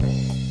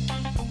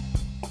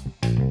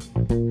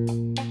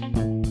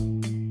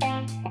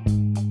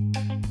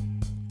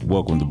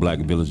welcome to Black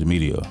Village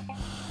Media.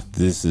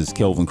 This is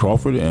Kelvin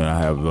Crawford, and I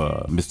have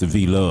Mr.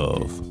 V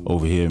Love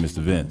over here, Mr.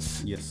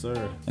 Vince. Yes, sir.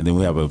 And then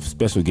we have a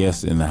special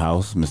guest in the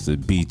house,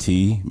 Mr.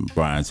 BT,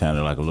 Brian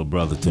Tanner, like a little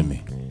brother to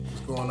me.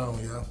 What's going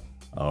on, y'all?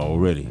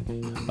 Already.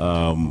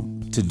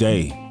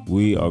 Today,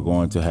 we are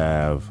going to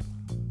have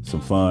some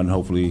fun,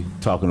 hopefully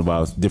talking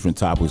about different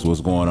topics,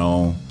 what's going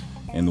on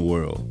in the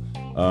world.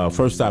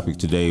 First topic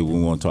today we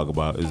want to talk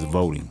about is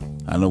voting.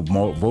 I know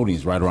voting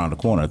is right around the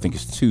corner. I think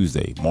it's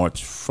Tuesday,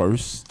 March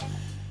 1st.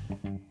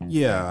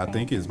 Yeah, I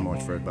think it's March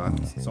 1st, but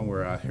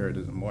somewhere I heard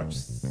it's March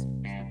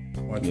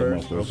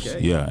 1st. Okay.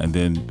 Yeah, and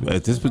then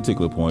at this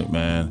particular point,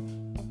 man,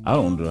 I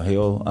don't know the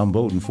hell I'm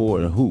voting for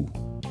and who.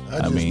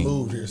 I mean,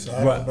 moved here, so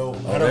I don't know.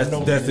 I don't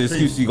know. That's the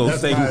excuse you gonna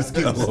stay with.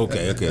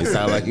 Okay.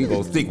 Sound like you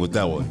gonna stick with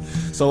that one.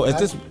 So at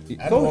this,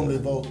 I don't normally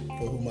vote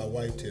for who my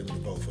wife tells me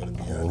to vote for. To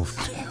be honest,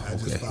 I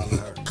just follow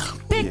her.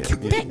 Yes.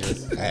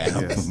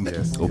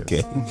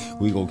 Okay,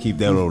 we gonna keep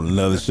that on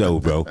another show,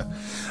 bro.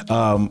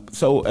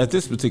 So at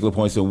this particular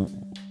point, so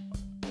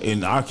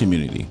in our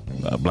community,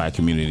 black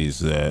communities,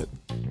 that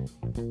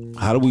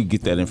how do we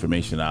get that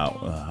information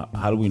out?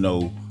 How do we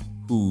know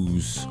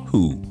who's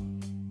who?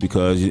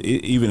 Because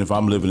even if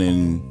I'm living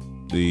in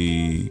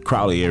the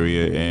Crowley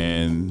area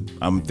and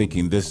I'm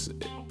thinking this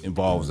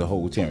involves the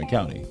whole Tarrant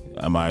County,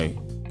 am I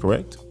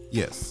correct?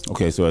 Yes.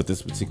 Okay, so at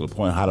this particular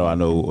point, how do I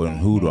know and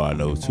who do I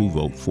know to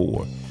vote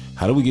for?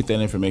 How do we get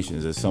that information?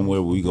 Is it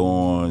somewhere we go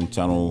on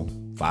Channel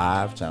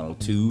 5, Channel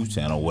 2,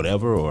 Channel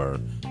whatever, or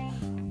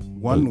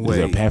one way? Is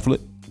there a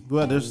pamphlet?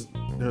 Well, there's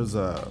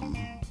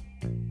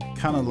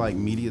kind of like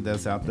media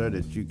that's out there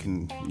that you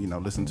can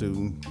listen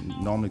to,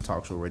 normally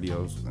talk show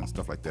radios and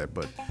stuff like that,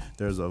 but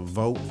there's a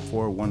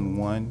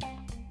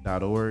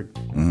vote411.org.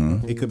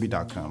 Mm-hmm. It could be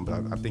 .com,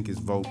 but I think it's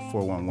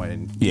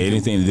vote411. Yeah,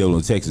 anything to deal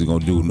with Texas is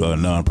gonna do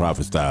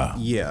non-profit style.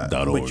 Yeah,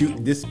 .org.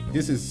 but this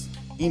is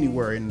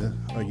anywhere in the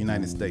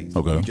United States.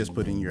 Okay. You just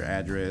put in your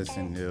address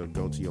and it'll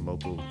go to your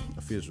local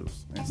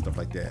officials and stuff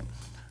like that.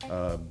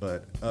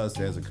 But us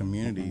as a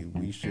community,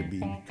 we should be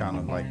kind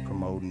of like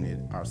promoting it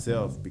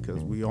ourselves,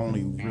 because we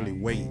only really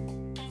wait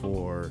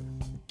for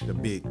the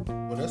big.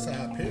 Well, that's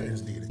how our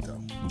parents did it, though.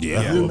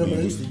 Yeah. You remember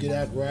they used to get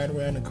out, ride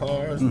around in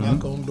cars,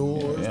 knock on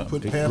doors,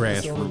 put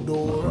pamphlets on the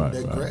door.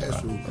 That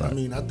grassroots. Right. I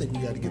mean, I think we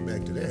got to get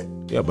back to that.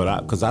 Yeah,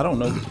 but because I don't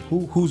know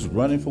who's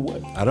running for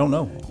what. I don't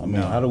know. I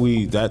mean, how do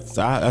we? That's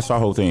our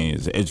whole thing,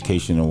 is the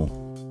educational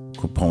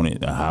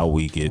component of how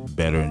we get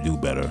better and do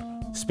better,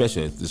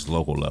 especially at this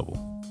local level.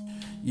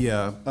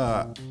 Yeah,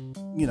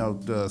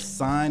 the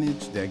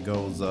signage that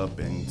goes up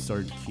in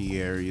certain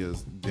key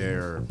areas,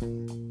 they're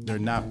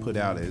not put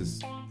out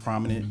as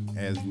prominent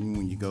as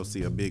when you go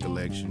see a big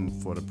election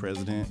for the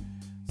president.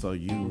 So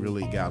you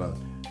really gotta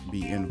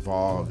be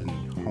involved and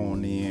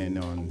hone in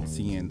on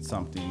seeing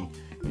something,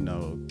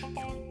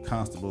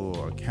 constable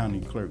or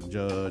county clerk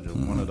judge or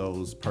one of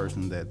those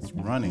persons that's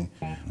running.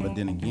 But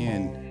then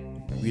again,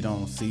 we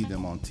don't see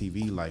them on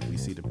TV like we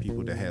see the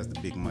people that has the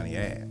big money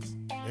ads.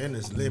 And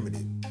it's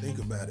limited. Think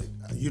about it.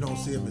 You don't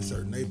see them in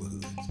certain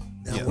neighborhoods.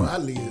 Now, where I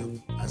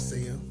live, I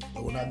see them.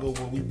 But when I go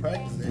where we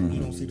practice at, you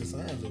don't see the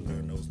signs over there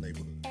in those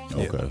neighborhoods.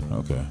 Okay.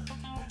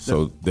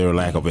 So their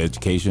lack of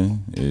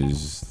education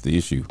is the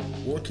issue.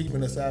 Or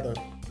keeping us out of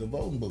the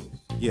voting booth.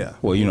 Yeah.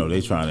 Well,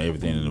 they trying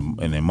everything,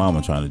 and their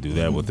mama trying to do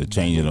that with the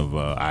changing of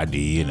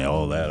ID and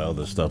all that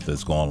other stuff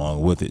that's going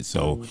along with it.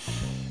 So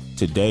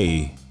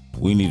today,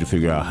 we need to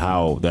figure out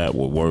how that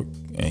will work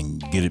and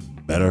get it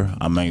better.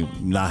 I may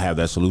not have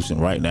that solution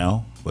right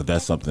now, but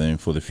that's something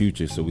for the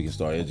future, so we can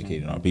start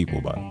educating our people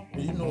about it.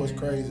 You know what's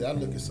crazy? I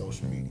look at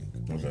social media.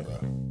 Okay.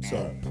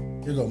 So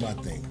here go my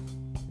thing.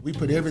 We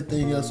put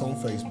everything else on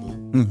Facebook.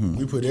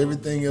 We put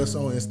everything else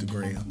on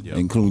Instagram. Yep.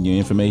 Including your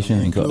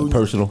information, including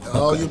personal.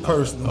 All your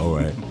personal. All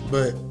right.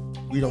 But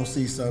we don't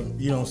see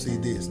you don't see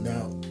this.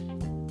 Now,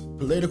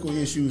 political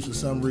issues for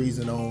some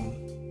reason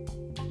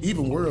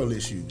even world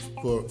issues,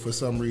 for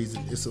some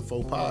reason, it's a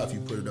faux pas if you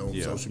put it on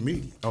social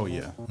media. Oh,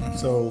 yeah.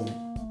 So,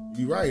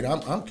 you're right.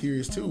 I'm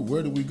curious, too.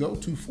 Where do we go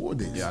to for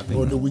this? Yeah, I think,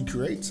 or do we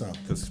create something?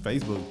 Because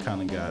Facebook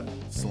kind of got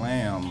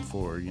slammed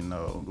for,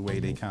 the way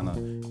they kind of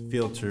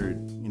filtered,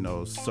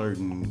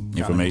 certain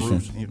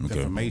information.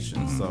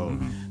 Information. So,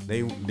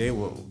 they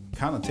will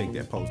kind of take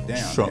that post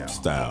down. Trump now.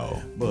 style.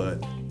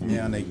 But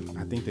now I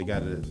think they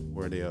got it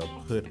where they'll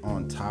put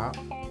on top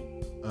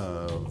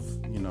of,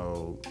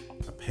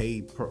 a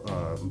paid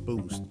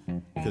boost,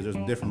 because there's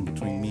a difference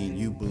between me and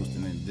you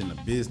boosting and then a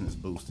business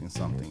boosting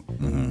something.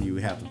 You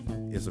have to,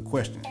 it's a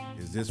question,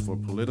 is this for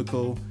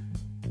political?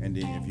 And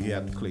then if you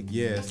have to click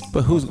yes.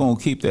 But who's gonna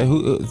keep that?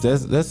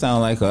 That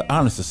sounds like an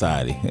honor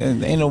society.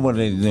 Ain't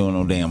nobody doing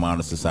no damn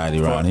honor society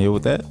around here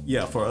with that.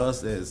 Yeah, for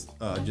us as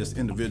just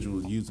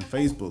individuals using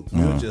Facebook,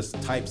 we'll just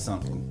type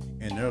something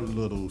and their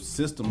little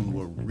system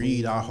will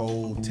read our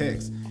whole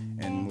text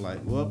and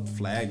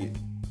flag it.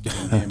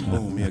 And then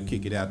boom, it'll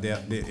kick it out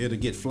there. It'll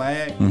get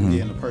flagged, and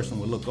then the person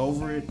will look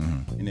over it.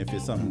 And if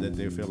it's something that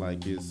they feel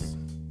like is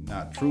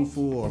not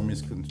truthful or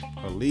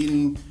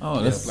misleading.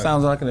 Oh, that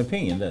sounds like an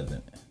opinion, doesn't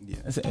it? Yeah.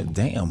 I said,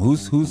 damn,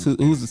 who's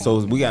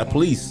so we got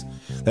police.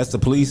 That's the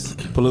police,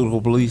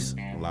 political police.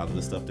 A lot of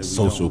the stuff that we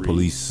Social don't read.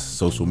 police,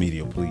 social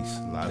media police.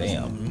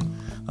 Damn.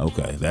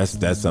 Okay,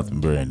 that's something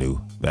brand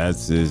new.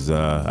 That's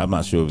I'm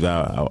not sure if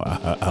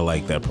I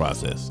like that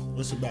process.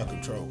 It's about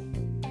control.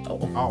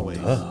 Always.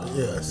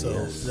 Yeah,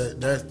 so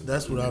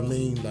that's what I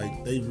mean.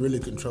 Like, they really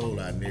control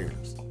our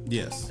narratives.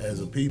 Yes. As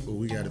a people,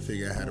 we got to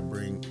figure out how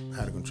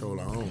to control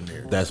our own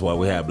narrative. That's why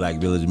we have Black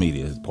Village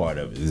Media as part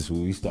of it. This is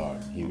where we start.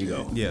 Here we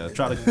go. Yeah,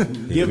 try to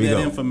give we that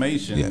go.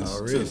 information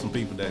Yes. to some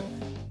people that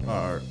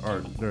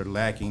they're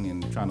lacking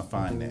and trying to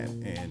find that.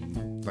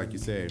 And like you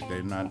said, if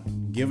they're not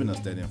giving us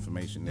that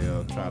information,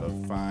 they'll try to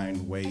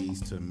find ways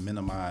to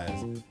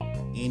minimize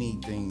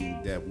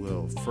anything that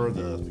will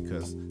further us,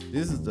 because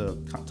this is the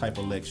type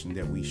of election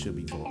that we should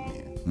be voting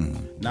in.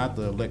 Not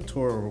the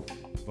electoral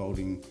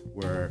voting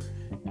where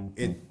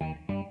the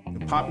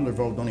popular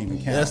vote don't even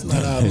count. That's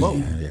not our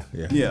vote.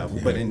 Yeah,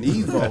 but in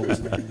these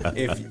votes,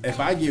 if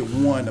I get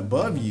one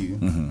above you,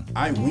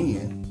 I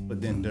win. But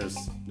then there's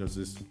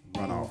this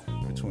runoff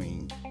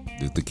between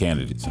The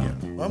candidates. Huh?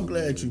 I'm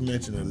glad you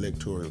mentioned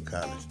electoral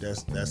college.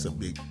 That's a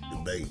big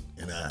debate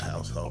in our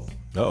household.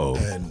 Uh-oh.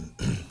 And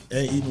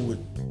even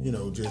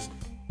with just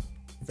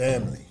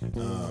family,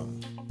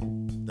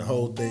 the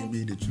whole thing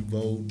be that you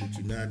vote, that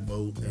you not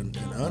vote, and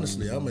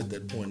honestly, I'm at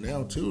that point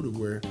now too, to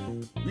where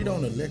we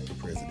don't elect the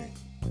president.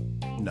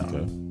 no.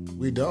 Okay.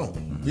 We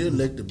don't. We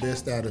elect the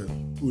best out of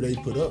who they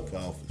put up for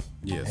office.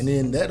 Yes. And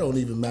then that don't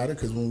even matter,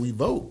 because when we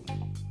vote,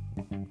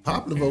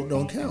 popular vote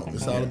don't count.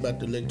 It's all about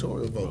the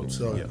electoral vote.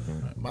 So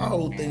my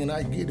whole thing, and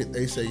I get it,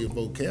 they say your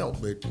vote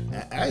count, but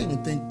I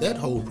even think that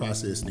whole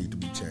process needs to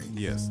be changed.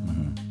 Yes.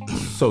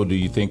 So do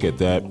you think at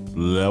that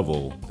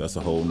level, that's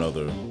a whole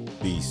nother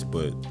beast,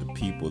 but the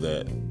people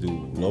that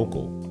do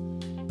local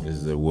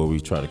is where we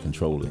try to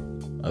control it?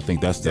 I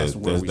think that's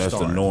where we the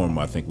start. norm.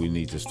 I think we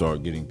need to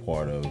start getting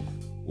part of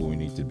what we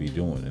need to be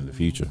doing in the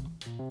future.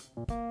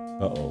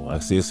 Uh-oh, I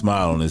see a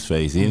smile on his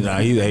face.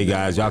 Hey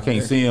guys, y'all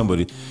can't see him,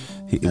 but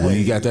when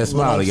he got that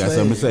smile, he got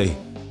something to say.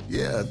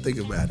 Yeah, think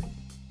about it.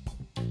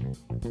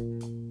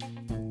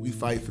 We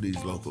fight for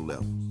these local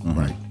levels,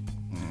 right?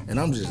 And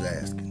I'm just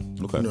asking.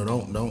 Okay.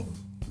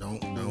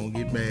 Don't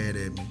get mad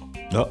at me.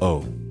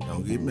 Uh-oh.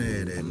 Don't get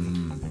mad at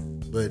me.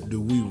 But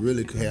do we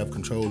really have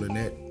control in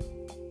that?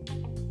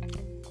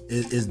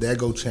 Is that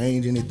gonna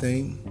change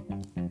anything?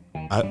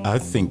 I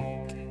think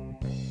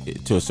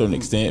to a certain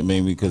extent,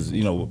 maybe, because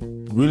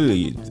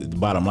really the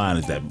bottom line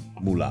is that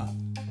moolah.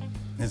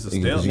 It's a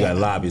Because step. you got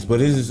lobbyists,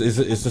 but it's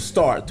a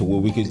start to where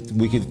we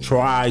could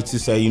try to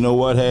say, you know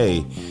what,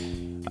 hey,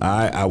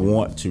 I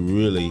want to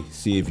really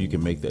see if you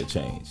can make that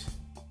change.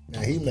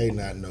 Now, he may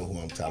not know who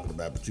I'm talking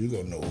about, but you're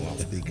going to know who I'm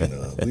speaking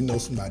of. We know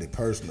somebody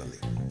personally.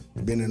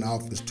 He's been in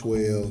office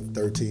 12,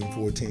 13,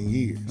 14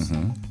 years.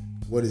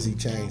 What has he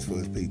changed for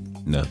his people?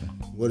 Nothing.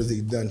 What has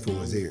he done for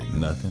his area?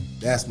 Nothing.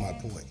 That's my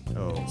point.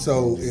 Oh.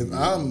 So if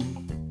I'm...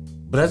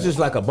 But that's just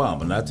like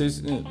Obama.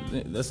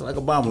 That's like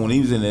Obama when he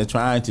was in there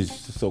trying to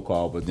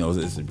so-called, but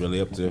it's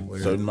really up to a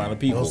certain amount of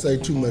people. Don't say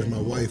too much.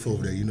 My wife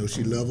over there,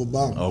 she love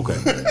Obama. Okay.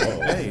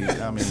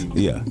 Hey, I mean,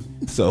 Yeah.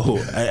 So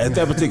at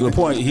that particular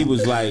point, he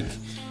was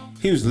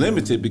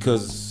limited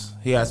because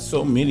he had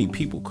so many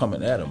people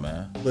coming at him,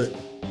 man. But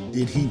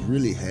did he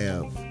really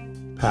have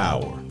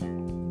Power.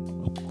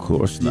 Of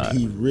course Did not.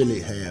 he really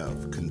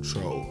have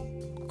control?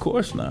 Of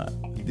course not.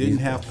 he didn't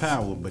have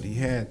power, but he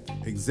had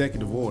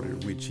executive order,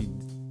 which you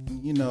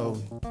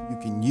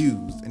can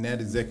use. And that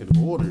executive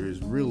order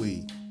is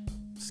really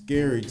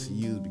scary to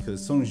use, because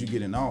as soon as you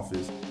get in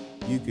office,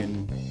 you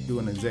can do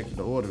an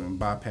executive order and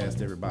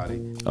bypass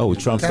everybody. Oh,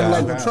 Trump Kinda style.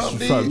 like what Trump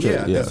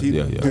did. That's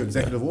yeah.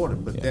 executive order,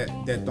 but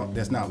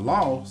that's not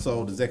law,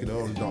 so the executive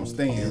order don't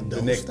stand. It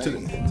don't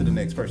stand. To the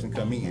next person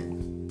come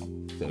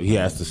in. So he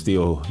has to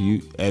still,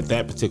 at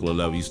that particular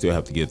level, you still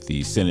have to get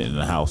the Senate and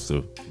the House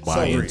to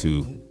buy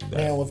into that.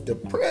 Now, if the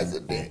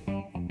president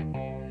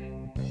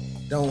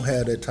don't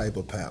have that type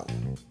of power,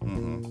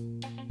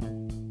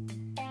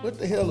 what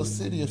the hell a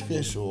city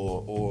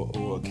official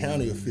or a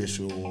county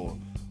official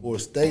or a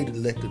state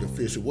elected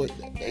official,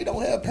 they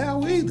don't have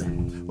power either.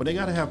 Well, they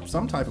got to have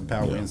some type of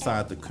power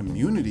inside the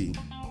community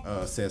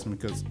assessment,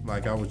 because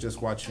like I was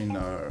just watching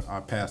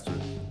our pastor,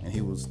 and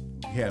he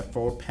had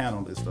 4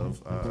 panelists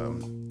of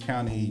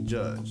county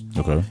judge.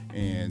 Okay.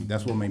 And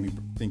that's what made me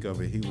think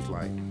of it. He was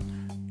like,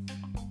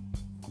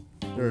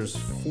 there's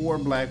 4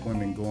 black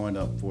women going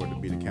up for to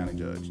be the county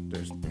judge.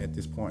 There's at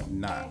this point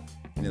not.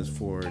 And it's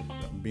for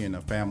being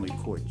a family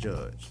court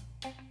judge.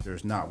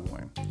 There's not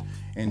one.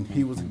 And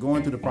he was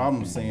going through the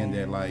problem saying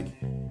that, like,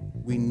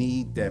 we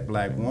need that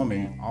black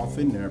woman off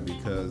in there,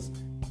 because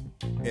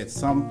at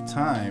some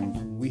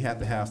time we have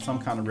to have some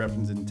kind of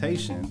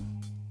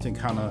representation to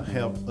kind of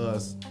help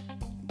us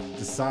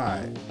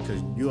decide,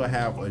 because you'll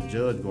have a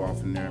judge go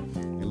off in there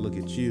and look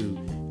at you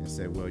and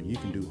say, well, you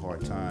can do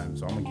hard time,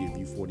 so I'm gonna give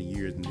you 40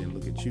 years, and then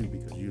look at you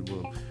because you're a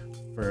little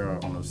fairer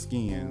on the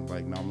skin.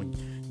 Like, no,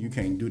 you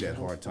can't do that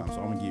hard time,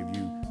 so I'm gonna give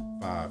you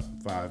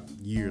five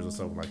years or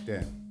so like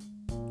that.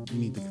 You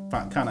need to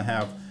kind of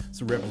have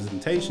some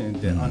representation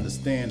that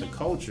understand the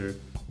culture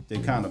to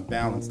kind of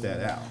balance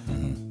that out.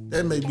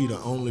 That may be the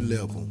only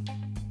level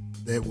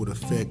that would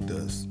affect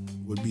us,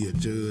 would be a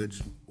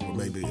judge or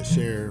maybe a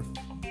sheriff.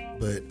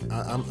 But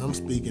I'm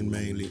speaking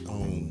mainly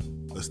on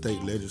a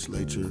state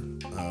legislature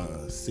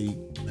seat,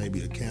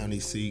 maybe a county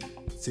seat,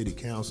 city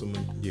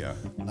councilman. Yeah.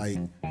 Like,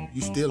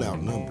 you still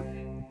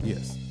outnumbered.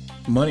 Yes.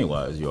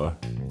 Money-wise, you are.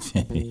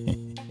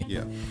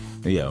 Yeah.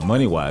 Yeah,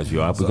 money-wise,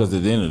 you are. Because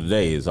at the end of the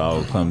day, it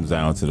all comes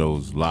down to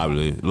those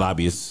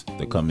lobbyists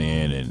that come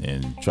in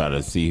and try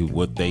to see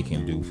what they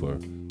can do for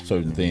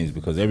certain things,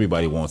 because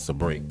everybody wants a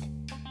break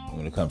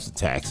when it comes to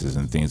taxes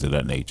and things of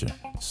that nature.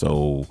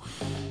 So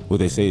what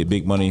they say,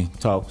 big money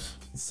talks,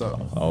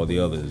 So all the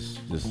others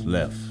just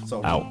left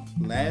out.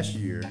 Last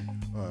year,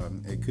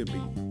 it could be.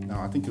 No,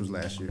 I think it was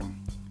last year.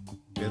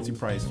 Betsy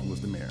Price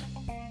was the mayor.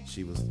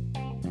 She was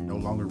no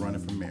longer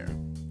running for mayor.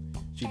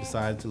 She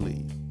decided to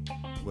leave.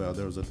 Well,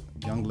 there was a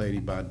young lady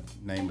by the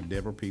name of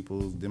Deborah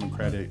Peoples,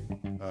 Democratic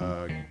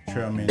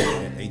chairman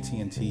at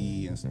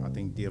AT&T and I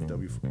think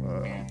DFW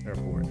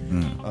Airport.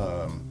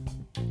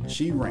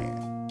 She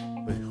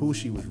ran, but who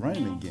she was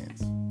running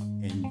against,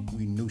 and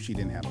we knew she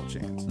didn't have no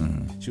chance.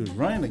 She was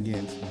running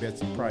against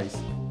Betsy Price,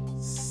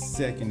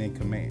 second in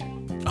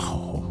command.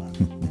 Oh.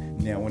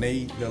 Now, when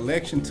the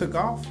election took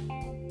off,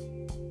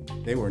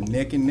 they were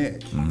neck and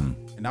neck.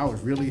 And I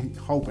was really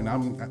hoping,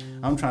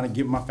 I'm trying to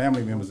get my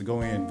family members to go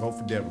in and vote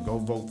for Deborah, go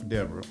vote for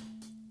Deborah.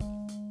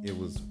 It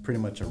was pretty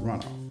much a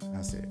runoff.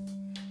 I said,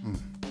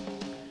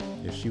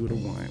 if she would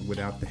have won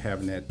without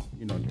having that,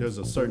 there's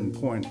a certain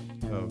point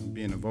of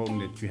being a voting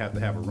that you have to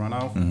have a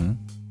runoff.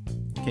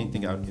 I can't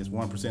think of it's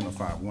 1% or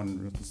 5,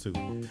 1 or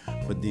 2.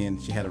 But then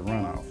she had a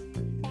runoff.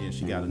 And then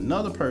she got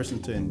another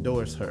person to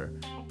endorse her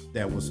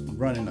that was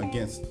running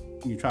against,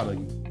 you try to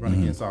run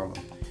against all of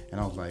them. And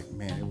I was like,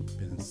 man, it would have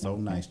been so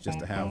nice just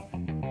to have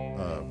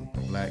a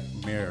black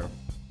mayor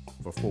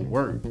for Fort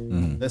Worth.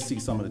 Let's see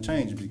some of the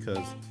changes,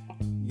 because,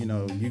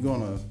 you're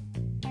going to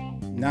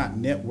not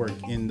network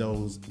in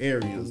those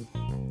areas.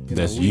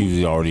 That's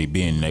usually already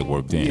being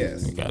networked in.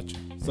 Yes. Gotcha.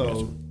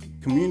 So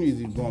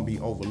communities are going to be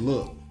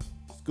overlooked.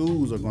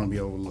 Schools are going to be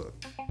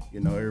overlooked.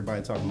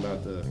 Everybody talking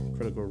about the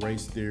critical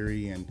race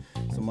theory and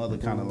some other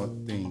kind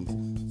of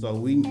things. So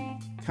we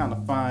kind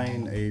of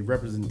find a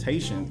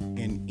representation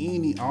in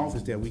any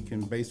office that we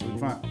can basically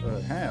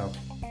have,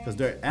 because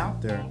they're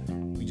out there.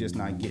 We just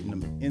not getting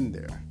them in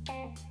there.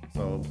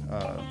 So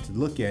to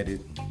look at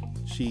it,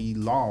 she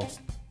lost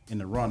in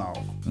the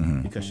runoff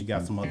because she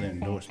got some other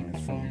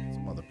endorsements from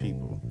some other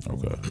people.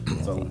 Okay.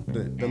 So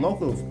the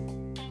local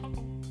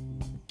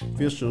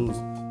officials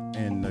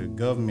and the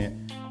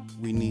government,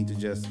 we need to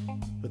just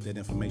put that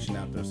information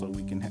out there so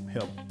we can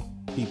help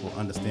people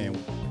understand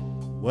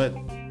what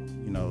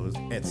is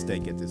at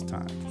stake at this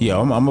time. Yeah,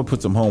 I'm gonna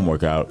put some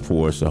homework out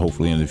for us, so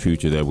hopefully in the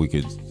future that we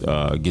could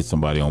get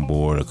somebody on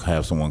board or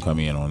have someone come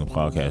in on the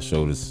podcast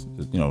show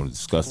to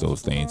discuss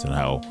those things and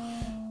how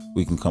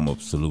we can come up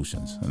with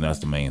solutions, and that's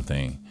the main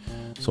thing.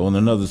 So, on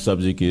another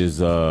subject is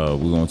we're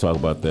gonna talk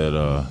about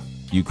that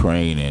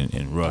Ukraine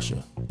and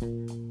Russia.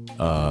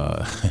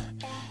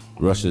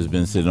 Russia's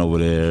been sitting over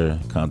there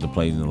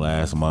contemplating the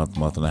last month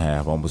and a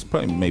half, almost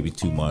probably maybe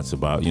 2 months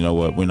about,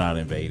 we're not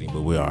invading,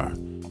 but we are.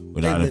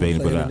 We're not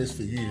invading, but this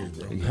for years,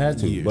 bro. You had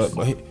to, Years.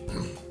 but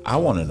I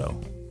want to know,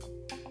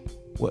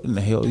 what in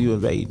the hell are you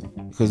invading?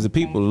 Because the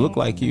people look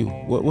like you.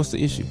 What's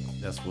the issue?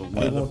 That's what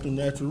They want the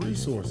natural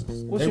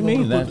resources. What They you wanna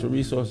mean put natural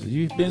resources?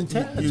 You've been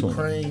tapped to them.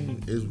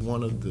 Ukraine is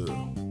one of the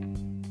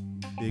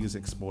biggest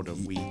exporter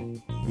of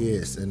wheat.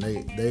 yes, and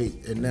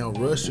and now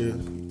Russia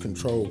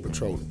control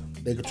petroleum.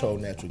 They control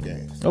natural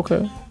gas.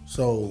 Okay.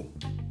 So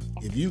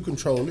if you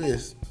control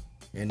this,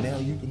 and now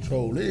you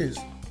control this,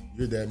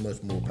 you're that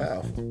much more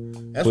powerful.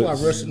 That's why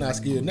Russia's not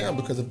scared now,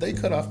 because if they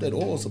cut off that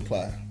oil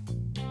supply,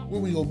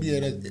 where we gonna be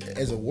at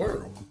as a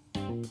world?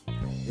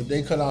 If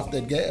they cut off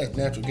that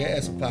natural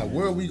gas supply,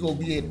 where are we gonna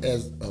be at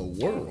as a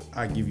world?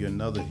 I give you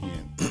another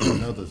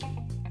hint.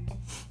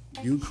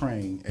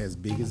 Ukraine, as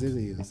big as it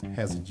is,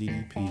 has a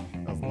GDP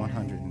of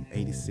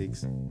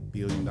 $186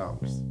 billion.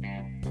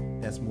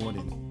 That's more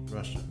than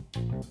Russia.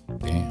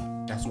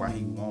 Damn. That's why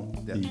he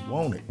won't that. He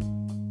want it.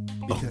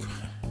 Because,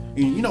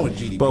 you know what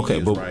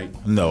GDP is,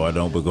 right? No, I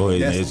don't. But go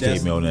ahead and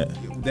educate me on that.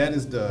 That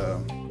is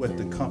what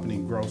the company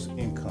gross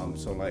income.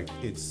 So like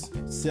it's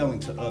selling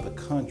to other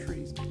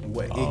countries and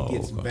what it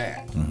gets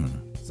back.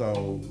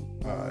 So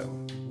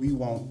we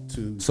want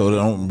to. So they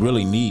don't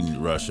really need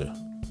Russia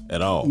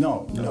at all.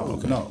 No.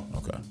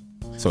 Okay.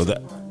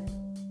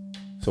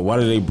 So why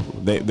do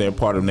they're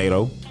part of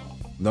NATO?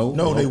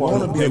 No, they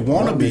want to be. They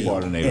want to be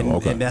part of NATO. And,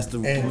 okay. and that's the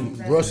And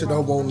Russia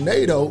don't want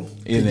NATO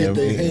to get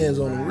their hands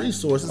on the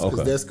resources,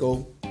 because that's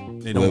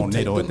they don't want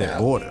NATO at that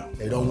border.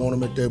 They don't want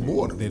them at their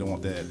border. They don't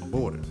want that at the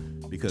border,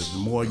 because the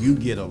more you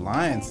get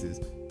alliances,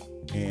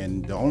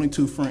 and the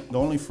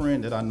only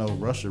friend that I know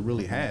Russia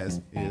really has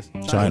is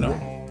China.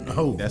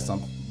 Oh, That's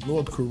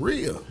North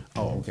Korea.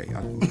 Oh, okay.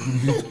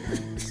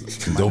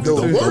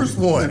 The worst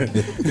one.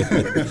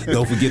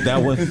 Don't forget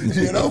that one.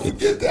 Yeah, don't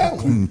forget that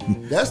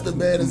one. That's the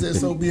baddest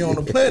SOB on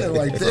the planet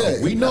right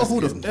there. We know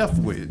who to F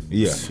with.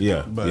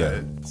 Yeah.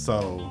 But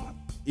so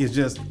it's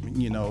just,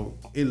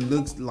 it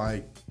looks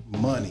like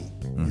money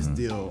is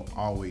still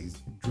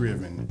always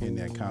driven in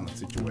that kind of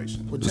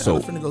situation. Well, China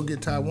finna go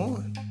get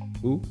Taiwan.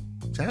 Who?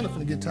 China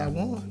finna get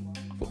Taiwan.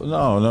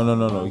 No.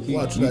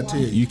 Watch what I tell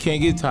you. You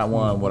can't get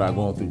Taiwan without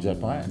going through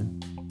Japan.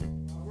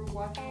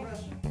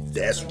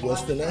 That's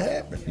what's finna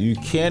happen. You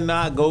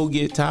cannot go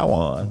get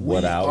Taiwan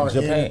without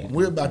Japan.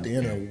 We're about to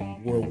enter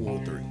World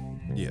War III.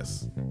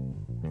 Yes.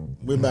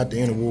 We're about to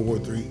enter World War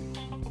III.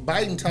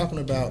 Biden talking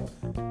about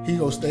he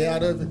gonna stay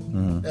out of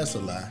it. That's a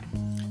lie.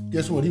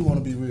 Guess what? He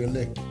want to be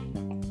reelected.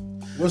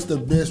 What's the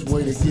best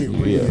way to get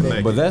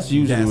reelected? But that's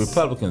usually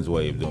Republicans'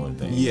 way of doing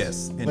things.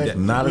 Yes.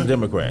 And not a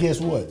Democrat. Guess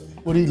what?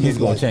 What he look He's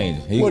gonna like?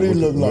 change it. What he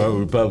look like?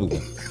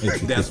 Republican.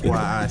 That's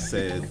why I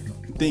said,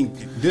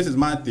 this is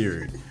my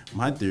theory.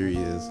 My theory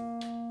is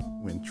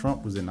when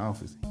Trump was in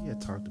office, he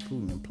had talked to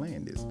Putin and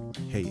planned this.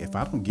 Hey, if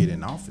I don't get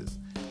in office,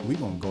 we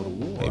gonna go to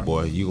war. Hey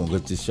boy, you gonna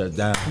get this shut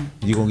down.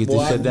 You gonna get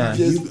this shut down.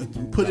 You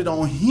put it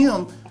on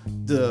him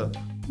to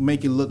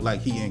make it look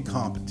like he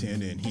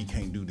incompetent and he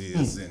can't do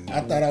this. And I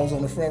thought I was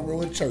on the front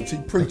row of church. He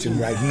preaching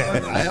right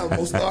now. I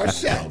almost started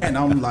shouting. And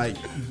I'm like,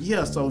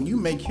 yeah, so you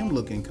make him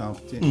look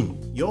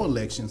incompetent. Your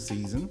election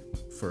season,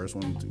 first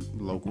one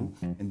local,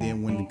 and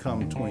then when it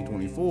comes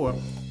 2024,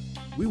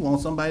 we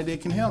want somebody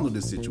that can handle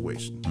this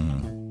situation.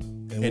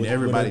 And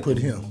everybody put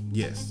him.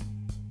 Yes.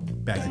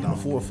 Back in the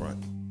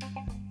forefront.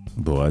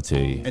 Boy, I tell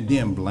you. And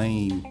then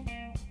blame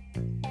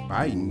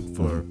Biden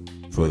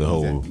for the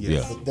whole,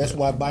 yes. yeah. That's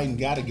why Biden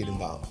got to get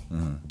involved.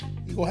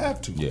 He gonna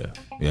have to. Yeah,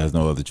 he has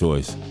no other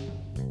choice.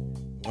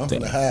 I'm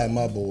gonna hide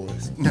my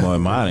boys. Boy,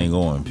 mine ain't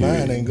going.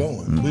 Period. Mine ain't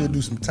going. We'll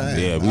do some time.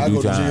 Yeah, we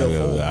do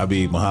time. I'll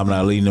be Muhammad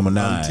Ali number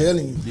 9. I'm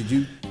telling you. Did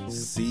you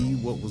see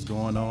what was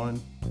going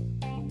on?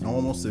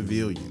 Normal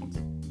civilians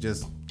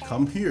just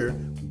come here,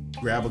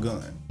 grab a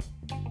gun.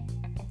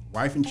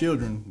 Wife and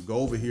children, go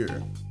over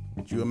here.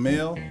 If you a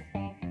male,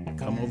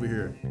 come over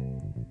here.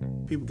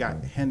 People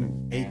got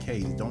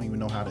AKs, don't even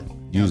know how to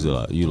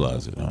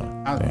utilize it.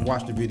 Huh? I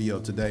watched a video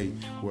today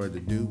where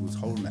the dude was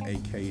holding the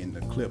AK and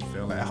the clip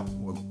fell out.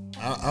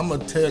 I'm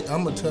gonna tell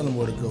them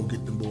where to go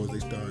get them boys. They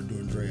started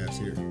doing drafts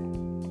here.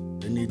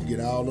 They need to get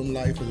all them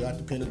lifers out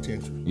the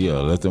penitentiary. Yeah,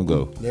 let them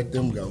go. Let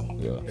them go.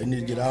 Yeah. They need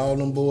to get all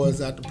them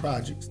boys out the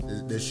projects.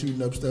 They're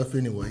shooting up stuff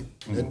anyway.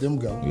 Let them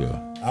go. Yeah.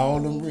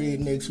 All them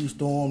rednecks who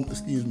stormed,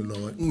 excuse me,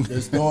 Lord,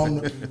 they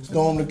stormed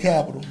the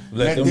Capitol.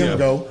 Let them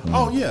go.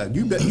 Oh yeah,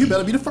 you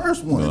better be the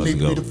first one. You need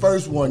to be the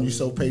first one. You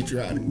so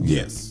patriotic.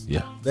 Yes.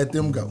 Yeah. Let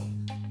them go.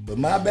 But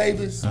my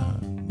babies,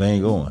 they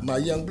ain't going. my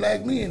young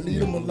black men, leave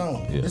them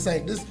alone. Yeah. This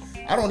ain't this.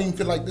 I don't even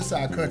feel like this is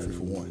our country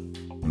for one.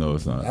 No,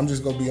 it's not. I'm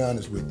just gonna be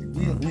honest with you.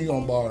 We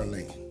on borrowed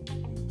land.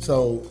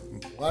 So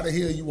why the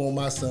hell you want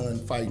my son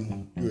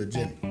fighting your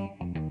agenda?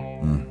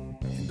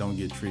 And don't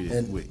get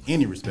treated with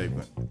any respect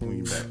when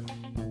you're back.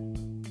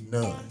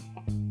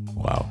 None.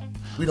 Wow.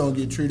 We don't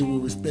get treated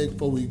with respect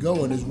before we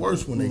go, and it's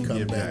worse when they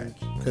come back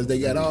because they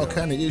got all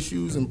kind of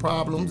issues and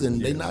problems, and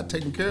they not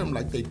taking care of them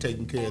like they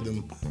taking care of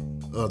them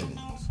other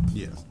ones.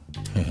 Yes.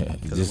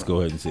 Just go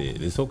ahead and say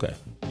it. It's okay.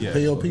 Yeah.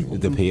 Pale people.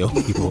 The pale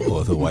people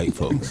or the white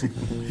folks.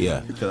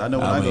 Yeah. Because I know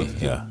when I go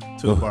to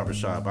Go. a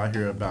barbershop, I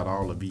hear about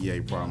all the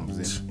VA problems,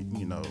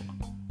 and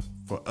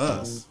for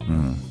us,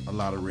 a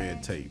lot of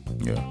red tape.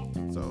 Yeah.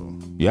 So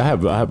yeah, I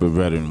have a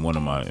veteran in one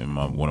of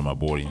my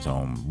boarding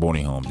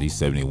homes. He's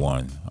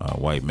 71,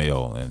 white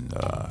male, and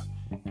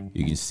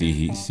you can see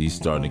he's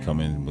starting to come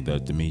in with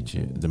that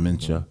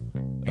dementia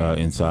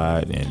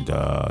inside,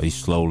 and he's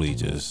slowly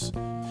just.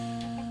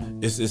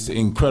 It's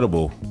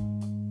incredible.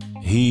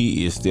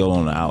 He is still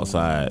on the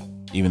outside,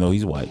 even though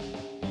he's white.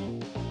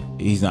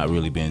 He's not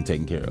really being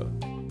taken care of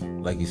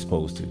like he's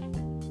supposed to,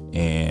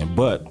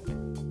 but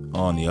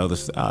on the other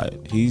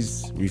side,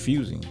 he's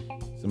refusing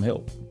some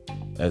help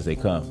as they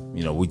come.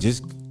 We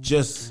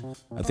just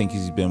I think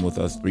he's been with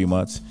us 3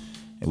 months,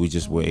 and we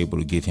just were able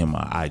to get him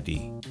an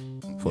ID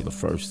for the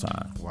first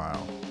time.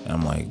 wow. And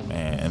I'm like,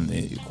 man,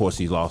 and of course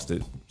he lost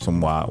it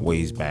some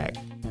ways back,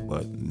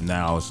 but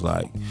now it's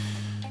like,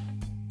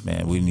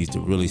 man, we need to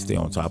really stay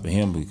on top of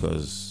him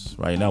because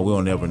right now we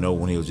don't ever know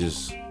when he'll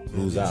just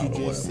lose out. Did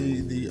you just see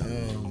the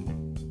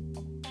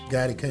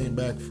guy that came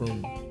back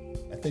from?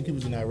 I think he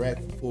was in Iraq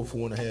for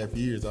 4.5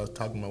 years. I was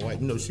talking to my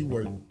wife. She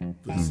worked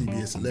for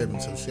CBS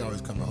 11, so she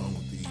always come home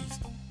with these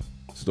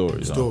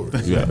stories.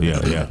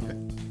 Yeah.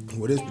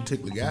 Well, this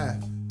particular guy,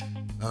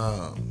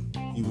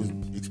 he was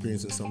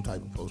experiencing some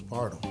type of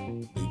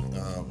postpartum.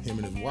 Him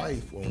and his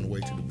wife were on the way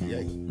to the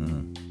VA.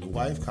 The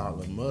wife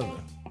called her mother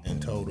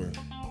and told her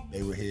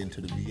they were heading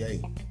to the VA.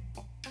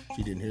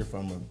 She didn't hear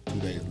from her. 2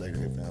 days later,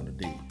 they found her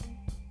dead.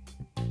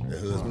 The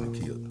husband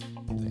had killed her.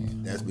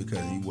 Damn. That's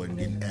because he wasn't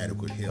getting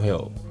adequate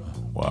help.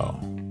 Wow.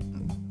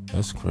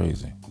 That's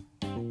crazy.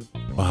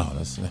 Wow.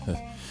 That's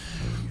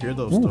You hear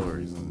those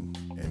stories, and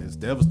it's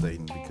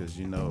devastating because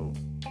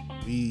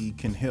we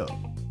can help.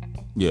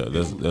 Yeah,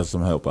 there's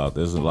some help out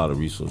there. There's a lot of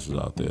resources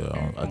out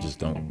there. I just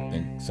don't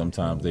think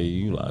sometimes they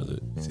utilize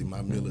it. See,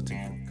 my militant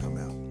can come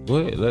out. Go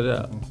ahead, let it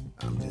out.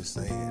 I'm just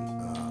saying,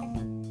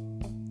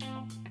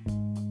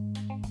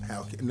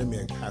 how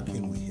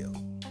can we help?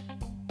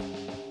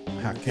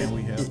 How can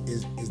we help?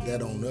 Is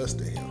that on us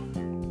to help?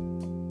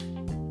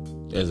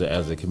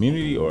 As a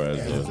community or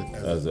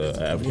as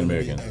a African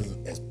American?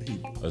 As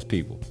people. As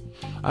people.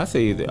 I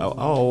say that I'll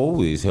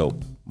always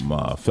help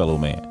my fellow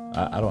man.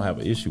 I don't have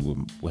an issue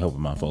with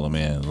helping my fellow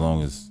man as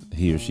long as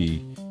he or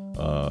she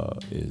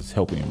is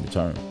helping in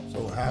return.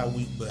 So how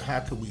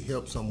can we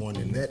help someone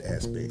in that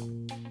aspect?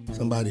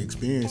 Somebody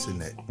experiencing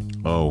that.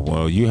 Oh,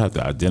 well, you have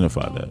to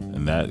identify that.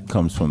 And that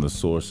comes from the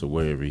source of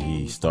wherever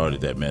he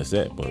started that mess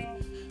at. But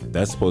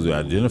that's supposed to be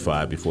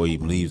identified before he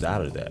leaves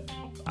out of that.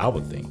 I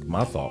would think.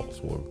 My thoughts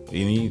were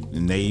any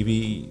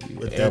Navy,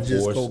 Air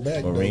Force,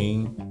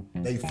 Marine.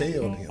 Though, they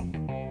failed him.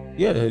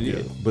 Yeah,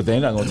 but they're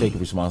not going to take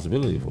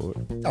responsibility for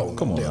it. Oh,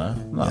 come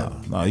on,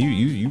 no.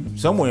 You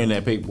somewhere in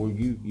that paperwork,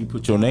 you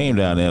put your name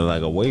down there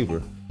like a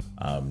waiver.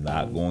 I'm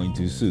not going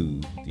to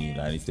sue the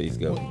United States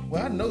government.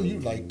 Well, I know you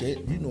like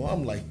that. You know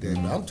I'm like that.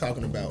 But I'm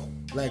talking about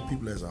black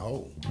people as a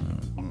whole.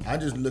 Mm-hmm. I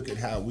just look at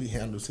how we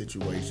handle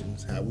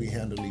situations, how we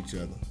handle each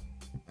other,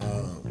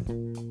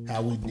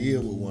 how we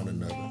deal with one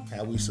another,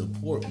 how we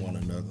support one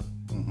another.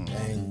 Mm-hmm.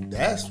 And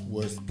that's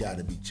what's got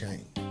to be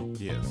changed.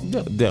 Yes,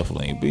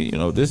 definitely.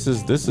 But this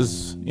is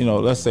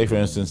let's say for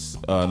instance,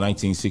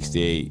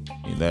 1968,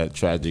 that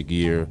tragic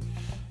year.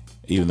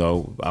 Even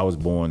though I was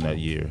born that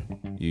year,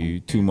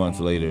 2 months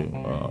later,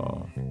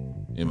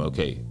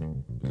 MLK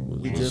was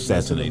we just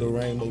assassinated.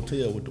 Went to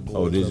the Lorraine Motel with the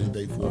boys the other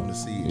day for them to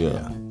see it.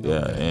 Yeah.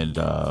 And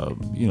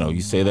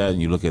you say that,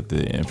 and you look at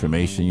the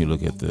information, you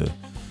look at the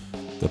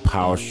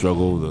power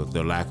struggle,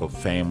 the lack of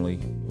family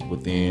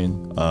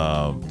within.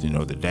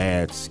 The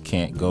dads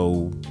can't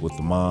go with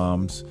the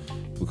moms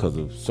because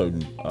of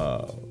certain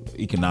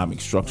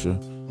economic structure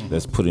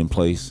that's put in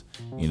place.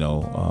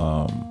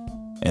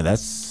 And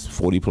that's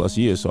 40 plus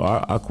years. So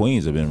our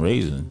queens have been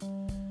raising,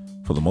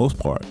 for the most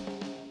part,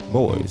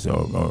 boys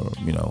or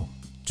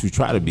to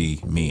try to be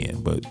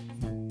men. But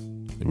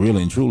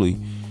really and truly,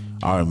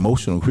 our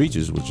emotional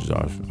creatures, which is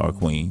our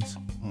queens,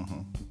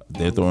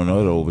 they're throwing it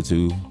over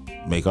to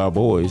make our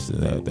boys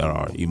that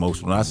are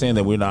emotional. Not saying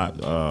that we're not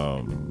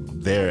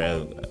there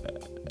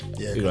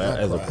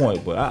as a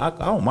point, but I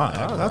don't mind.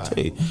 I'll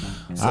tell you,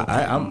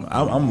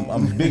 I'm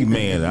a big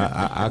man.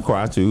 I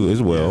cry too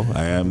as well.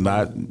 I am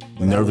not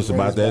nervous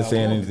about that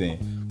saying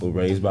anything. But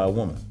raised by a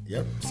woman.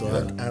 Yep. So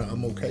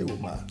I'm okay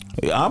with mine.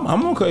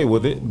 I'm okay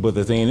with it. But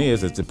the thing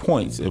is, it's the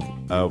points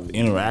of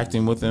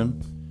interacting with them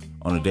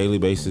on a daily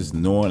basis,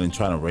 knowing and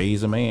trying to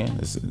raise a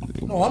man.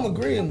 No, I'm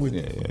agreeing with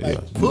you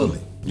fully.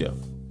 Yeah.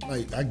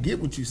 Like I get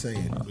what you're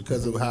saying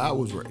because of how I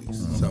was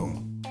raised. So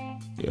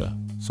yeah.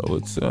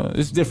 So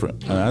it's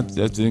different. And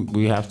I think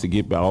we have to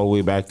get all the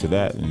way back to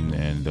that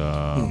and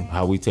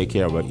how we take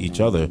care of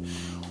each other.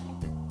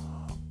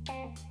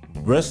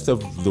 Rest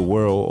of the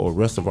world or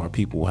rest of our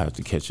people will have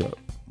to catch up.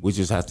 We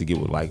just have to get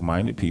with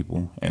like-minded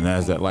people. And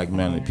as that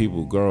like-minded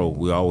people grow,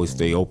 we always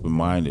stay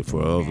open-minded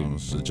for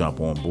others to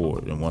jump on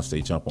board. And once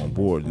they jump on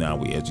board, now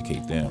we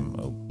educate them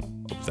of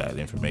that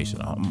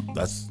information.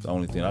 That's the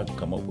only thing I can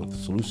come up with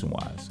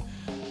solution-wise.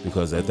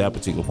 Because at that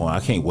particular point, I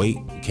can't wait.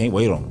 Can't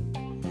wait on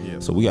them. Yeah.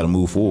 So we got to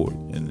move forward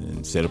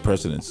and set a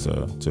precedence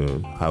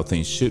to how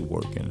things should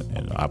work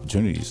and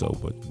opportunities. So,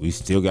 but we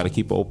still got to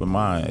keep an open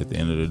mind at the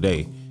end of the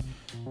day.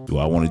 Do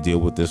I want to deal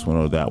with this one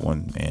or that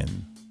one?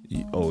 And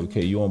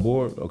okay, you on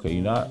board? Okay,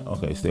 you not?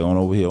 Okay, stay on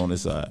over here on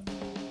this side.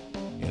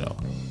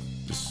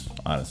 Just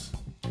honest.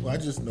 Well, I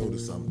just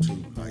noticed something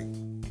too. Like,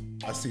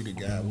 I see the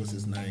guy. What's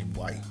his name?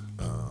 White.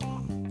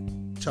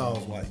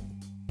 Charles White.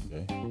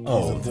 Okay.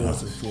 Oh, he's a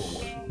voice of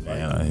forward.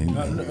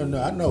 Man,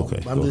 I know.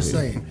 Okay, I'm just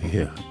saying.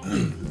 Yeah.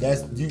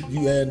 That's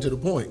you adding to the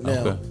point.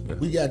 Now Okay.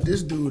 we got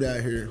this dude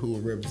out here who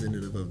are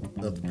representative of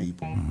other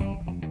people.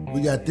 Mm-hmm.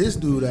 We got this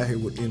dude out here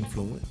with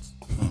influence.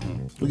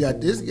 Mm-hmm. We got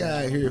this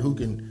guy here who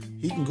can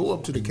go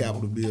up to the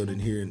Capitol building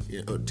here in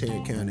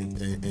Tarrant County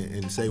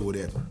and say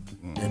whatever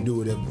and do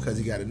whatever because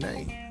he got a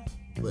name.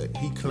 But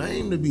he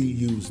claimed to be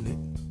using it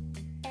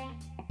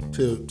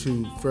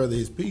to further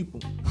his people,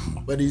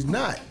 but he's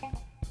not.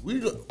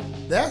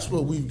 That's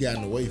what we've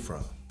gotten away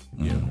from.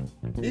 Yeah.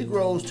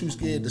 Negroes too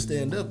scared to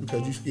stand up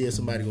because you scared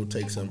somebody gonna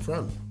take something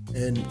from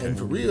you. And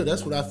for real,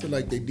 that's what I feel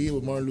like they did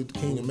with Martin Luther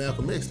King and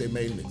Malcolm X. They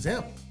made an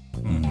example.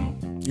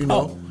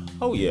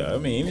 Mm-hmm. Oh yeah. I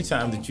mean,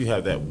 anytime that you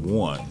have that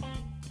one,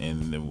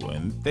 and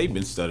they've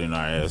been studying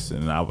our ass,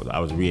 and I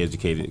was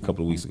re-educated a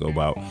couple of weeks ago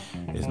about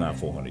it's not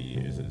 400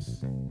 years,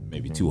 it's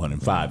maybe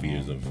 205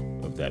 years of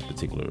that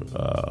particular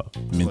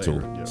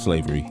mental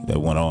slavery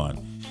that went on.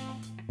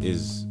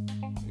 Is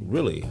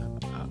really,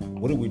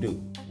 what do we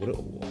do?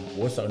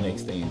 What's our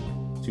next thing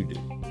to do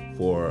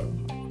for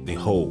the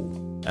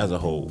whole, as a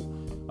whole?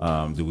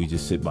 Do we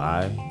just sit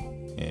by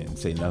and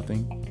say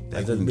nothing? That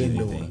like doesn't get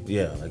anything. Doing.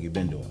 Yeah, like you've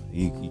been doing.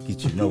 You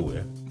get you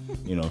nowhere.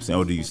 You know what I'm saying?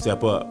 Or do you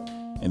step up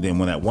And then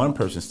when that one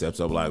person steps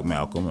up, like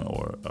Malcolm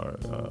or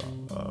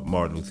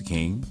Martin Luther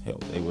King, hell,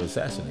 they were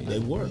assassinated. They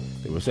were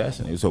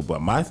assassinated. So,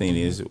 but my thing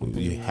is,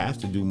 you have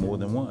to do more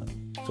than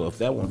one. So if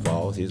that one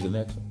falls, here's the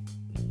next one.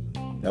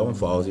 That one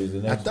falls, here's the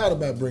next one. I thought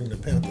about bringing the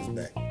Panthers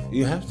back.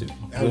 You have to.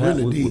 I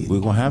really did.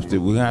 We're gonna have to.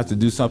 We're gonna have to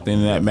do something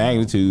in that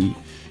magnitude,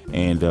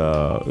 and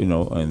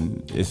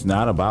and it's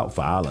not about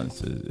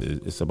violence.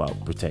 It's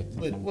about protecting.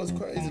 But what's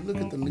crazy? Look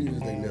at the leaders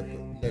they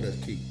let us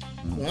keep.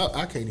 Well,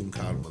 I can't even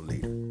call them a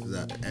leader.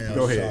 Al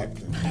Go ahead.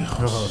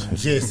 Sharpton,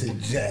 Jesse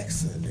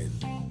Jackson,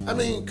 and I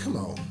mean, come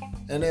on.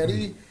 And that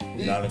he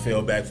Now I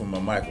fell back from my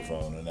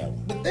microphone and that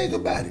one. But think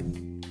about it.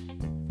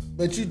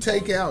 But you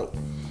take out.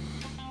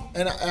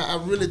 And I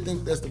really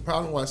think that's the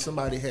problem why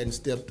somebody hadn't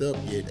stepped up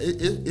yet.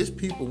 It's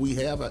people we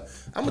have.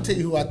 I'm gonna tell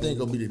you who I think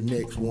will be the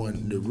next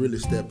one to really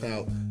step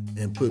out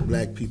and put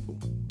black people,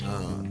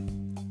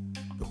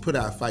 to put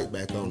our fight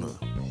back on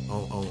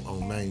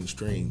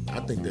mainstream.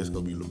 I think that's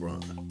gonna be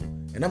LeBron.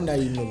 And I'm not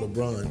even a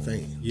LeBron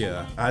fan.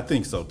 Yeah, I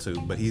think so too.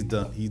 But he's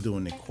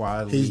doing it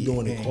quietly. He's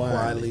doing it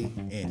quietly,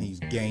 and he's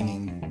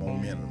gaining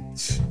momentum,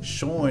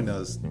 showing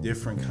us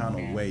different kind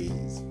of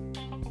ways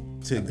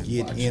to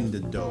get in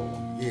the door.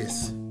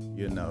 Yes.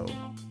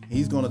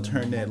 He's going to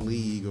turn that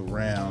league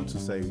around to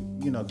say,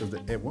 because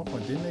at one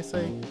point didn't they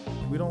say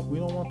we don't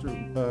want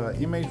the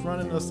inmates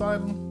running the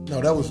asylum? No,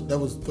 that was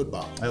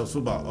football. That was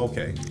football.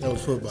 Okay, that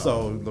was football.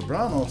 So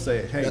LeBron will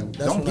say, hey,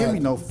 don't give me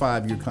no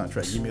 5-year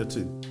contract, give me a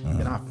 2,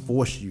 and I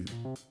force you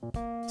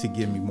to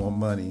give me more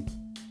money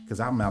because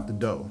I'm out the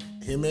door.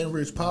 Him and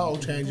Rich Paul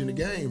changing the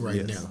game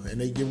right now, and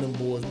they giving them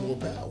boys more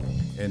power.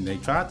 And they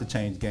tried to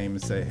change the game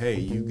and say, hey,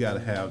 you got to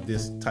have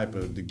this type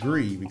of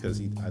degree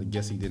because I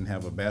guess he didn't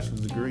have a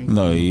bachelor's degree.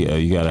 No,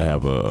 you got to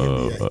have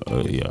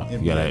you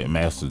got to have a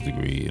master's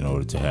degree in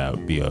order to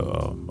be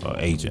a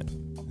agent.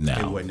 Now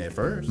it wasn't at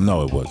first.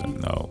 No, it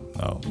wasn't. No.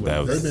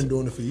 They've been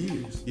doing it for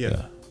years.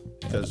 Yeah,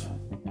 because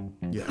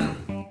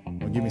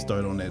well, get me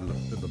started on that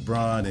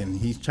LeBron, and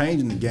he's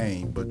changing the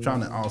game, but trying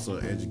to also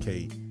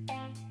educate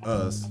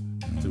us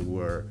to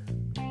where,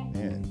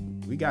 man,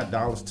 we got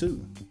dollars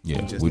too. Yeah,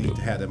 we just need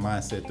to have the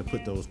mindset to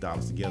put those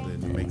dollars together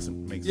and make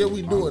some. Yeah,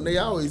 we do it. They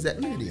always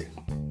at Lydia.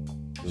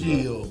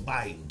 Jill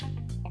Biden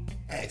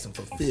asking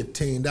for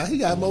 $15. He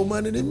got more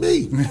money than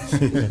me.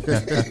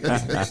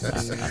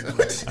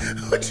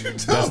 what you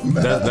talking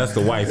about? That's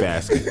the wife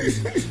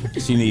asking.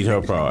 She need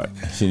her part.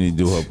 She need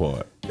to do her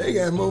part. They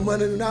got more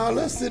money than all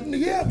us sitting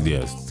together.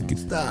 Yes.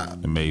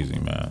 Stop.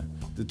 Amazing, man.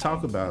 To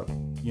talk about,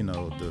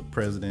 the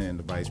president and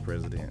the vice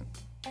president,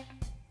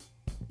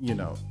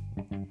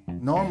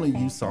 normally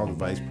you saw the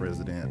vice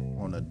president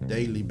on a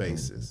daily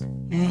basis.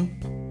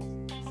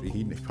 See,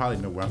 he probably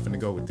know where I'm finna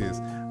go with this.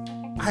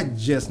 I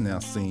just now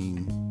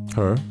seen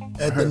her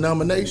at the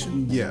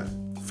nomination. Yeah,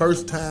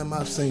 first time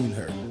I've seen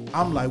her.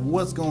 I'm like,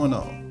 what's going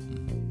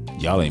on?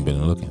 Y'all ain't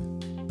been looking.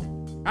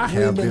 I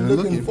have been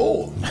looking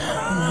for.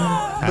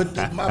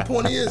 But my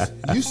point is,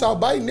 you saw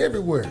Biden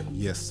everywhere.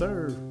 Yes,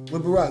 sir.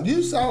 With Barack,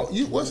 you saw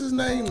what's his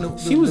name?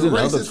 She was in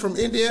racist from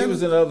Indiana. She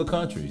was in other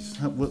countries.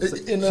 She was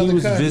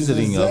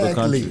visiting other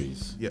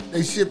countries. Yeah.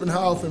 They shipping her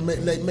off and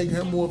make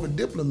her more of a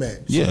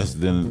diplomat. Yes,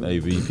 than a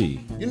VP.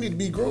 You need to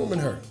be grooming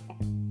her.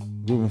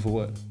 Grooming for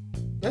what?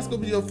 That's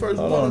gonna be your first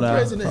woman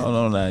president. Hold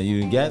on now.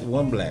 You got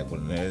one black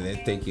one there. They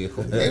take you.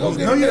 I'm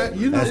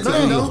gonna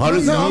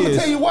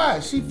tell you why.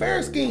 She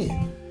fair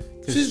skinned.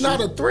 She's not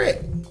a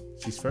threat.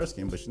 She's fair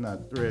skinned, but she's not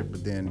a threat.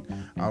 But then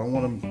I don't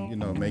want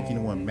to, make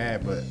anyone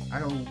mad. But I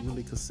don't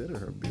really consider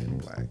her being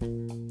black.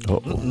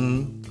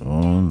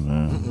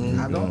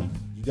 I don't.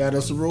 You got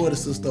a sorority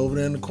sister over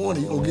there in the corner.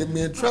 You gonna get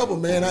me in trouble,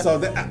 man. So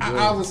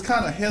I was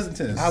kind of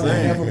hesitant. I would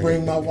never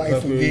bring my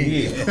wife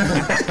again.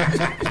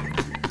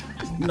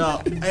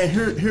 No, and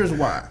here's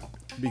why.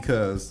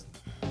 Because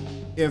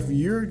if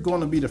you're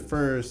going to be the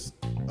first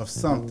of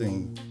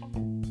something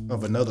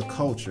of another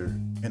culture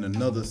in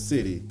another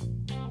city,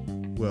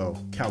 well,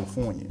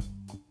 California,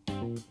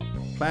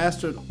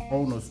 plastered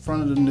on the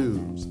front of the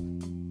news,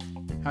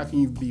 how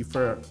can you be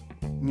first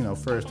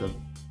of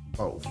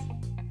both?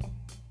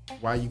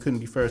 Why you couldn't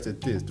be first at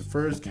this? The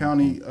first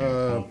county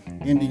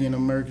Indian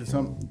American,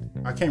 something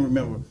I can't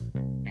remember.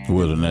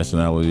 What the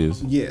nationality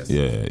is? Yes.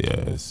 Yeah.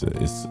 It's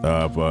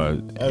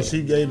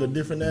she gave a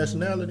different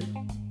nationality?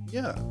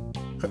 Yeah.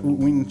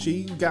 When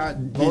she got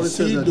voted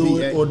to the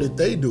DA, or did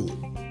they do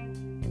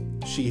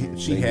it? She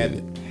had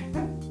it.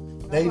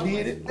 They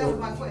did it? That was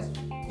my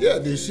question. Yeah,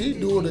 did she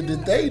do it or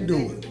did they do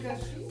it?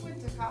 Because she went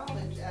to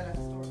college at a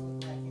historically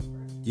black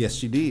university. Yes,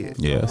 she did.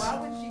 Yes. Why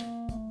would she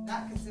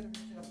not consider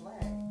herself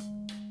black?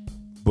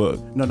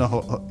 But no.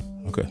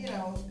 Okay.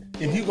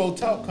 If you go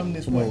talk, come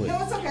this way.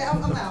 No, it's okay.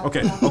 I'm out.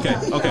 Okay.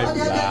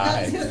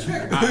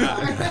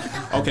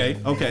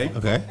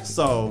 Okay.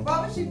 So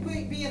why would she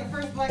be in the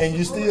first black? And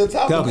you still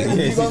talking? If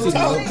you gonna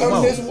talk,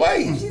 come this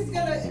way. If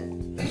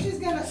she's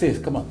gonna. Sis,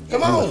 come on.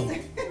 Come on.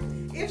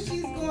 If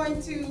she's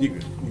going to. You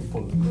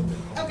pull it a little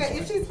bit. Okay,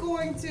 if she's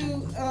going to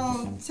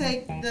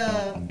take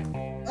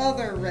the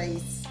other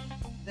race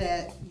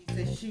that you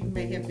said she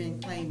may have been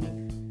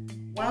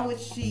claiming, why would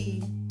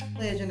she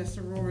pledge in a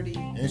sorority.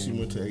 And she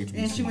went to HBCU.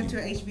 And she went to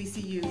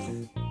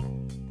HBCU.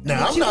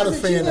 Now, I'm not a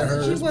fan of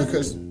hers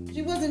because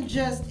she wasn't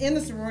just in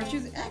the sorority, she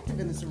was active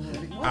in the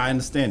sorority. What? I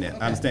understand that.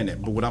 Okay. I understand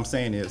that. But what I'm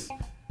saying is,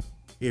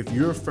 if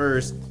you're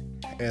first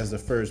as the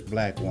first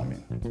black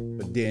woman,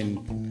 but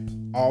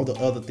then all the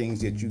other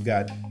things that you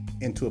got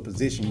into a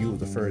position, you were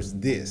the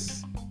first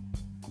this.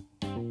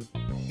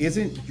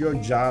 Isn't your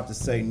job to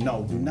say,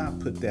 no, do not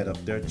put that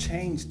up there,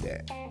 change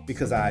that,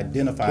 because I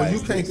identify well, you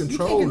as can't this.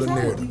 control the what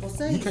narrative. people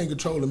say. You can't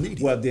control the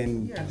media. Well,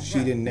 then Yeah, she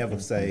right. didn't never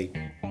say,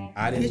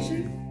 I Did didn't.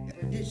 she?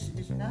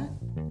 Did she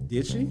not?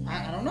 Did she?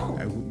 I don't know.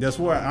 That's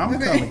where I'm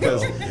coming,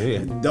 because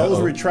Yeah. those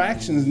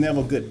retractions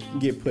never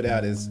get put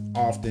out as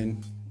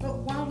often. But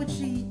why would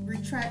she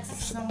retract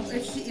some?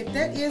 If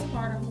that is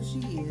part of who she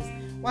is,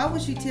 why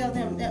would she tell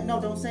them that?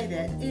 No, don't say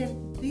that. If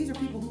these are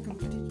people who can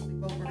potentially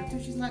vote for her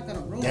too, she's not gonna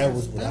ruin. That her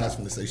was what I was stuff.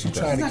 going to say. She's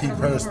trying to She's keep not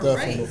her gonna stuff. ruin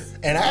her In race.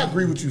 and I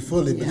agree with you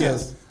fully because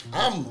Yes.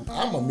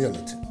 I'm a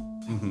militant.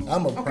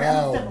 I'm a Okay,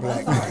 proud I'm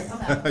black sorry. man.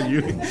 I'm out.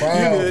 You-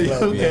 Proud you-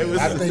 black okay, man.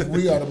 what's- I think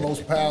we are the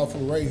most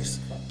powerful race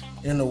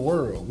in the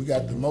world. We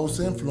got the most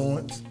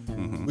influence.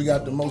 We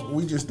got the most.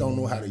 We just don't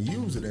know how to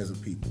use it as a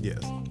people. Yes.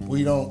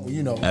 We don't.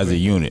 As a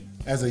unit.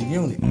 As a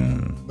unit.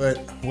 But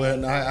well,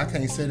 no, I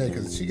can't say that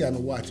because she got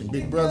me watching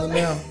Big Brother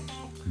now.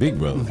 Big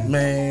brother.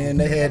 Man,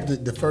 they had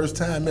the first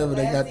time ever.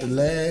 They got the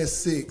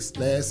last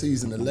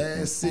season, the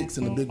last six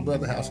in the Big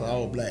Brother house are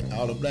all black.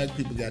 All the black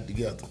people got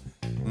together,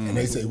 and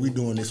they say we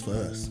doing this for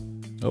us.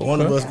 Okay.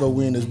 One of us go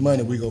win this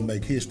money, we gonna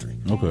make history.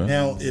 Okay.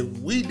 Now, if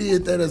we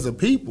did that as a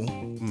people,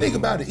 think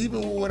about it. Even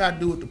with what I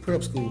do at the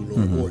prep school,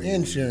 or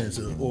insurance,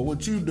 or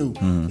what you do,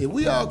 if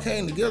we all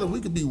came together, we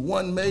could be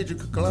one major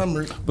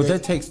conglomerate. But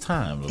that takes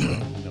time.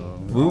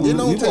 It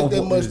don't take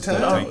that much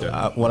time.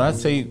 When I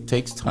say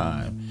takes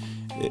time,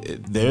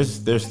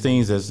 there's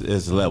things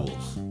as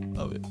levels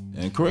of it.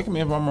 And correct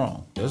me if I'm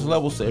wrong. There's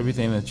levels to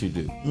everything that you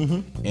do,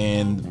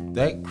 and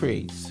that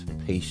creates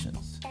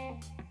patience.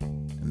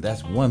 And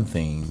that's one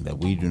thing that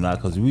we do not,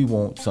 because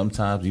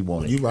sometimes we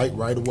want it You right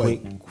away.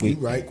 quick,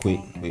 You right. quick.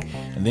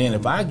 And then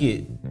if I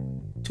get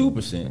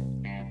 2%,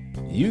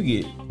 you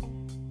get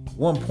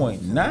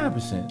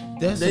 1.9%.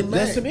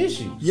 That's some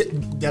issues. Yeah,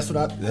 that's what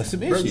I. That's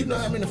some Bro, issues. you know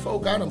how many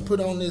folk I done put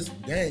on this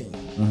game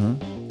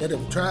that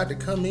have tried to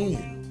come in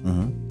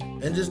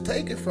and just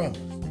take it from us.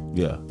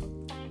 Yeah.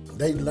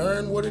 They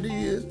learn what it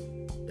is,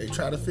 they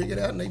try to figure it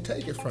out, and they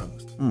take it from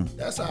us.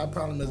 That's our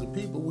problem as a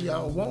people. We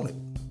all want it.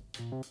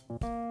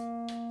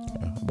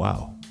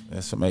 Wow,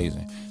 that's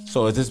amazing.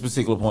 So at this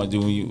particular point,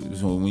 when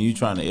you're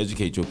trying to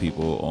educate your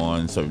people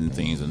on certain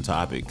things and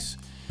topics,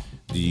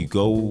 do you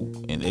go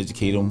and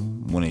educate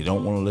them when they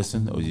don't want to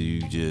listen, or do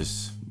you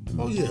just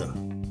Oh yeah.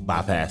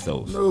 bypass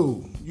those?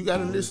 No, you got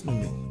to listen to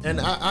me.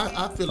 And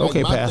I feel like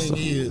Okay, my Pastor.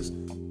 thing is,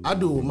 I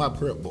do it with my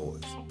prep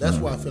boys. That's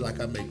why I feel like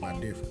I make my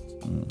difference.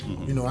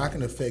 You know, I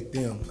can affect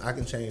them. I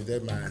can change their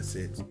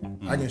mindsets.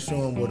 I can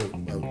show them what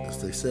a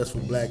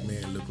successful black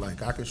man look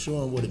like. I can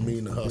show them what it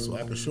mean to hustle.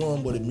 I can show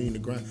them what it mean to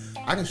grind.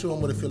 I can show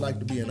them what it feel like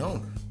to be an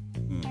owner.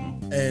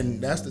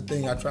 And that's the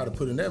thing I try to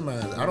put in their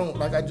minds. I don't,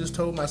 like I just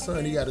told my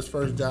son, he got his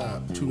first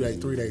job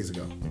 3 days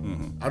ago.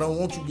 I don't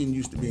want you getting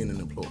used to being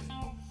an employee.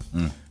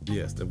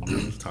 Yes, we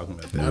was talking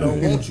about that. I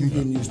don't want you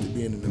getting used to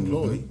being an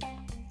employee.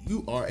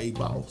 You are a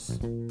boss.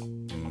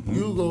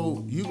 You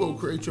go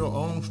create your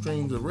own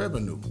streams of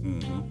revenue.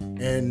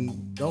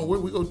 And don't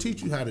worry, we gonna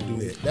teach you how to do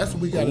that. That's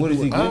what we gotta What do is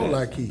he with good all at?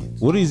 our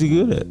kids. What is he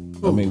good at?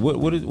 I mean,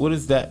 what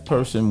is that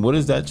person? What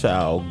is that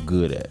child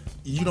good at?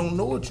 You don't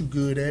know what you're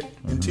good at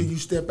until you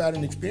step out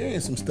and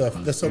experience some stuff.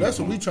 So that's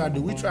what we try to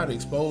do. We try to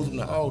expose them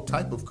to all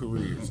type of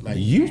careers. Like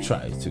You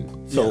try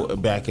to. So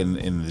back in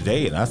the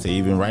day, and I say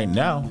even right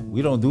now,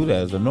 we don't do that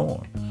as a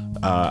norm.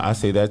 I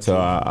say that to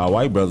our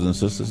white brothers and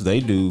sisters. They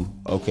do.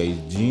 Okay,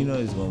 Gina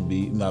is going to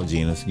be, not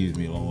Gina, excuse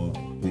me, Lord,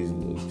 please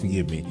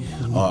forgive me.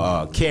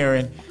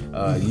 Karen,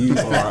 you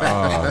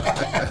are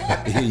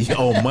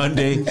on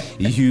Monday.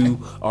 You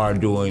are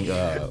doing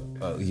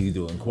you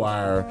doing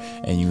choir,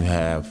 and you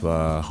have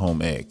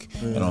home ec.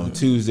 And on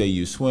Tuesday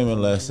you swimming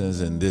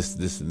lessons and this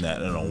and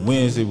that. And on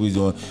Wednesday we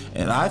doing.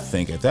 And I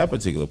think at that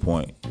particular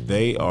point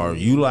they are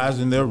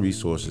utilizing their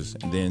resources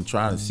and then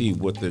trying to see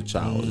what their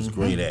child is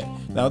great at.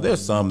 Now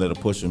there's some that'll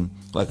push them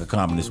like a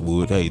communist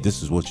would. Hey,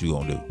 this is what you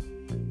gonna do.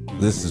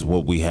 This is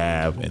what we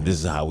have, and this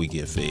is how we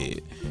get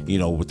fed. You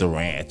know, with the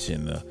ranch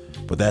and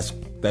but that's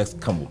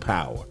come with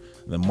power,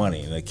 the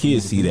money, and the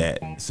kids see that.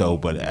 So,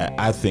 but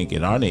I think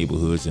in our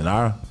neighborhoods, in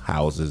our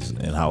houses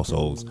and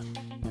households,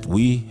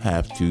 we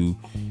have to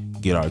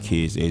get our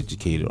kids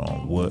educated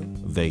on what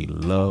they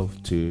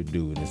love to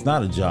do, and it's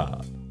not a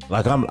job.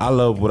 Like I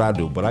love what I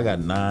do, but I got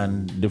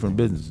 9 different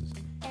businesses.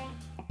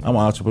 I'm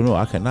an entrepreneur.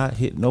 I cannot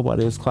hit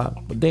nobody else's clock.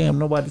 But damn,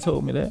 nobody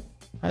told me that.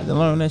 I had to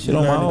learn that shit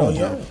on my learned it own. on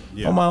your own.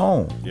 Yeah. On my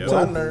own. Yeah. So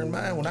I learned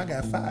mine when I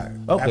got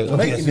fired. Okay. After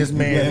making this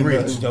man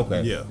rich.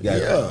 Okay. Yeah.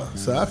 Yeah.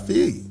 So I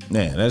feel you.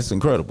 Man, that's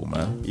incredible,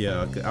 man.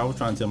 Yeah, I was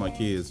trying to tell my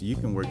kids, you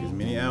can work as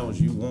many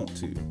hours you want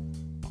to.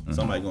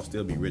 somebody gonna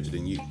still be richer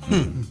than you.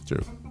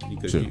 True.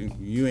 Because True.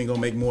 you ain't gonna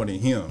make more than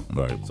him.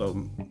 Right.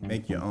 So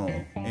make your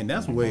own, and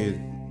that's the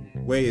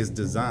way it's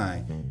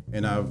designed.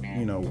 And I've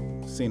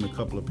seen a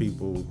couple of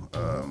people,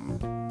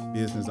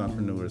 business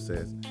entrepreneurs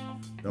says,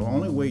 the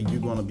only way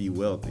you're gonna be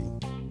wealthy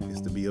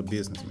is to be a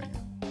businessman,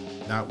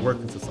 not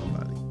working for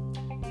somebody.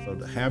 So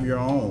to have your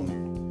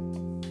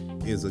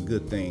own is a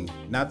good thing.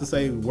 Not to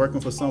say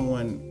working for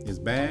someone is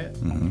bad,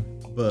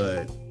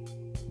 but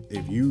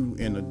if you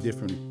in a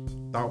different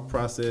thought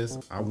process,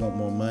 I want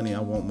more money, I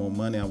want more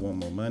money, I want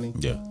more money.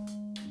 Yeah.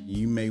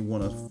 You may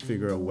want to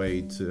figure a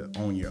way to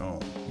own your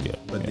own. Yeah.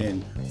 But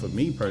then for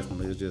me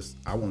personally, it's just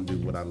I want to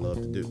do what I love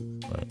to do.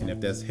 Right. And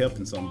if that's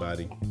helping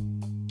somebody,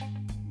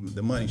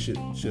 the money should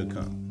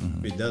come.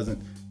 If it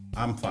doesn't,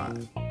 I'm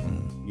fine.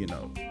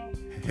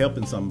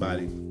 Helping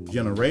somebody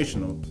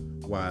generational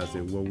wise,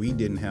 where we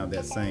didn't have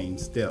that same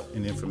step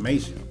in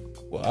information.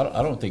 Well,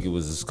 I don't think it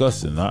was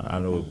discussing. I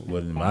know it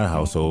wasn't in my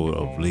household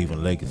of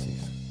leaving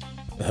legacies.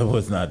 That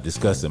was not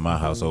discussed in my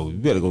household. You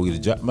better go get a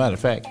job. Matter of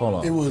fact, hold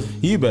on. It was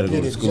you better go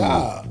get to a school.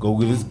 job.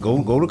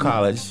 Go to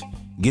college.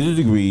 Get a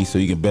degree so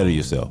you can better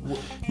yourself.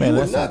 Man, you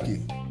were that's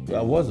lucky.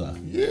 Was I?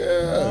 Yeah.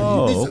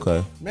 Oh, You'd be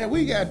okay. Man,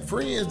 we got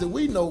friends that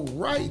we know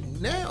right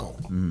now.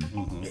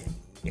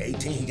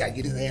 18, he got to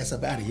get his ass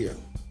up out of here.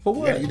 For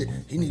what?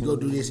 He need to go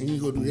do this, he need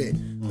to go do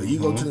that. Or you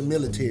go to the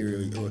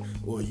military,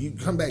 or you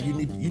come back, you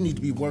need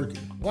to be working.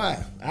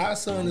 Why? Our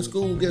son in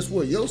school, guess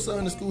what? Your son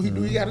in school, he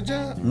got a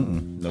job?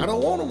 Nope. I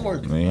don't want him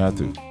working. You ain't have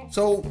to.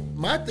 So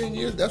my thing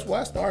is, that's why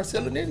I started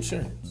selling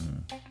insurance.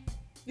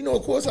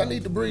 Of course I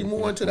need to bring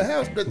more into the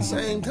house, but at the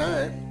same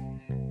time,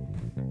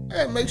 I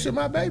gotta make sure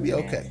my baby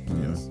okay.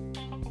 Yes.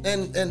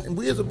 And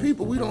we as a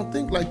people, we don't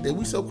think like that.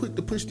 We so quick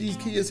to push these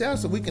kids out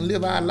so we can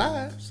live our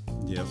lives.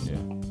 Yes. Yeah.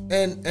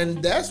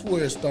 And that's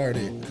where it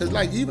started. Cause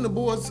like even the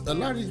boys, a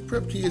lot of these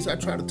prep kids I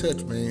try to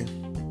touch, man,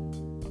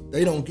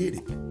 they don't get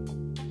it.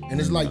 And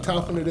it's like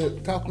talking to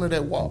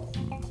that wall.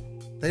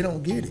 They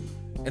don't get it.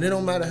 And it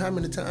don't matter how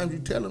many times you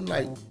tell them,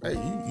 like, hey,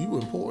 you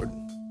important.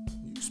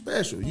 You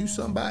special. You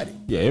somebody.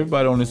 Yeah,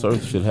 everybody on this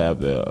earth should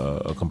have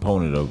a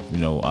component of,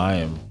 I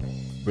am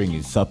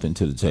bringing something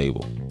to the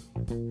table.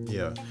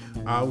 Yeah.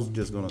 I was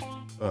just going to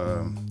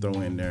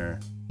throw in there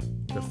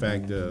the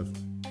fact of,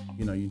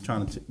 you're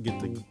trying to get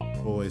the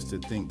boys to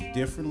think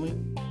differently.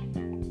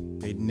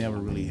 They never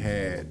really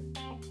had.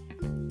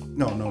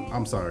 No,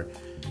 I'm sorry.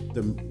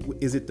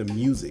 Is it the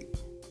music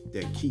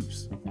that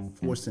keeps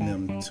forcing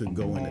them to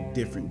go in a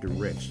different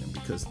direction?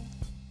 Because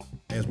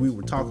as we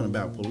were talking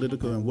about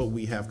political and what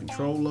we have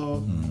control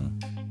of,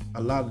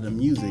 a lot of the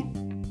music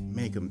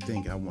make them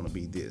think I want to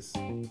be this,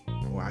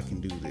 or I can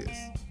do this,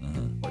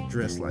 or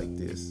dress like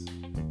this,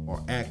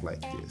 or act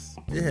like this.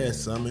 It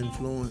has some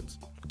influence,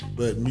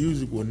 but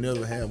music will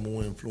never have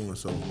more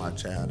influence over my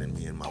child than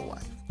me and my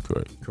wife.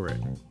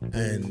 Correct.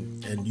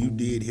 And you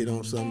did hit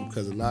on something,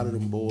 because a lot of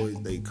them boys,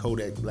 they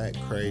Kodak Black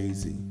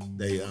crazy,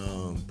 they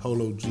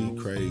Polo G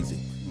crazy,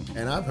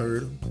 and I've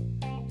heard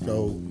them.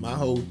 So my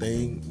whole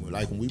thing,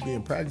 like when we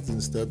been practicing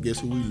and stuff, guess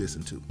who we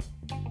listen to?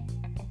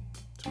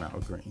 Tamara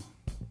Green.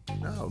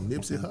 No,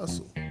 Nipsey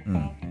Hussle.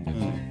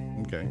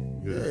 Okay,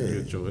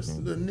 good choice.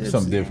 Nipsey,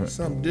 Something different.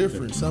 Something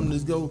different. Something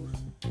that's go.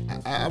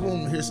 I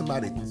want to hear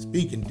somebody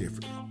speaking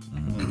differently.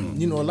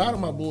 A lot of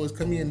my boys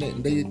come in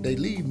and they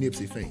leave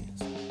Nipsey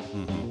fans.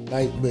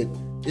 But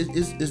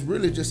it's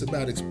really just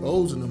about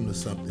exposing them to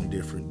something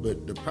different.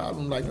 But the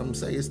problem, like I'm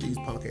saying, is these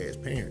punk ass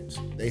parents.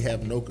 They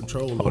have no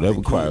control over that their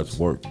requires kids.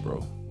 work,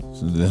 bro.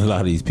 So a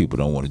lot of these people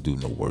don't want to do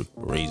no work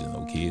raising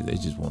no kids. They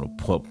just want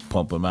to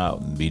pump them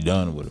out and be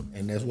done with them.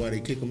 And that's why they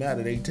kick them out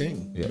at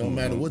 18. Yeah. No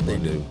matter what they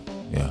do.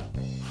 Yeah.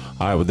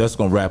 All right, well, that's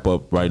going to wrap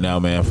up right now,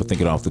 man, for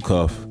Thinking Off the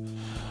Cuff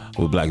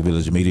with Black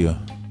Village Media.